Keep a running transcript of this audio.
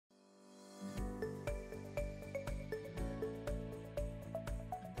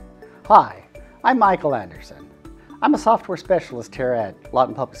Hi, I'm Michael Anderson. I'm a software specialist here at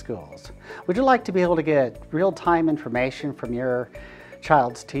Lawton Public Schools. Would you like to be able to get real-time information from your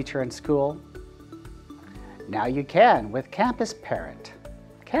child's teacher in school? Now you can with Campus Parent.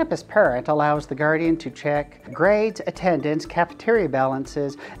 Campus Parent allows the guardian to check grades, attendance, cafeteria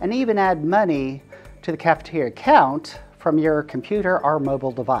balances, and even add money to the cafeteria account from your computer or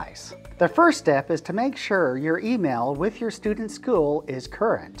mobile device. The first step is to make sure your email with your student's school is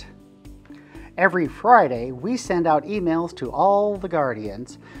current. Every Friday, we send out emails to all the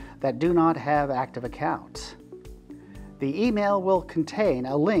guardians that do not have active accounts. The email will contain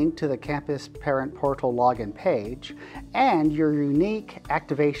a link to the Campus Parent Portal login page and your unique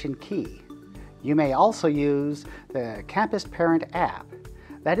activation key. You may also use the Campus Parent app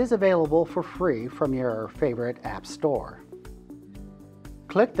that is available for free from your favorite app store.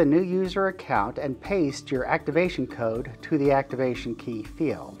 Click the new user account and paste your activation code to the activation key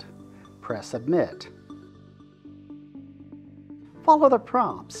field. Press Submit. Follow the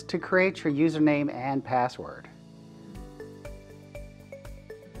prompts to create your username and password.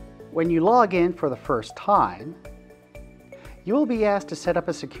 When you log in for the first time, you will be asked to set up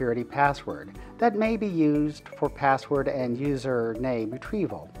a security password that may be used for password and username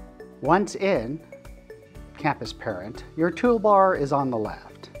retrieval. Once in Campus Parent, your toolbar is on the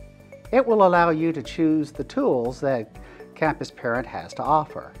left. It will allow you to choose the tools that Campus Parent has to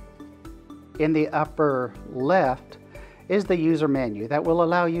offer. In the upper left is the user menu that will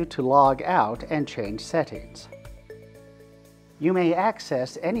allow you to log out and change settings. You may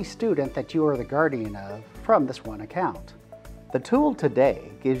access any student that you are the guardian of from this one account. The tool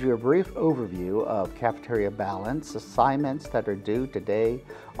today gives you a brief overview of cafeteria balance, assignments that are due today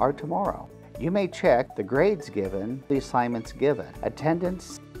or tomorrow. You may check the grades given, the assignments given,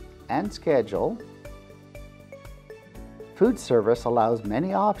 attendance and schedule. Food service allows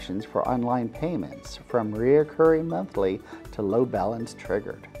many options for online payments, from recurring monthly to low balance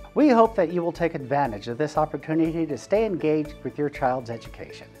triggered. We hope that you will take advantage of this opportunity to stay engaged with your child's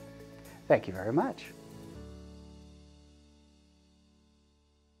education. Thank you very much.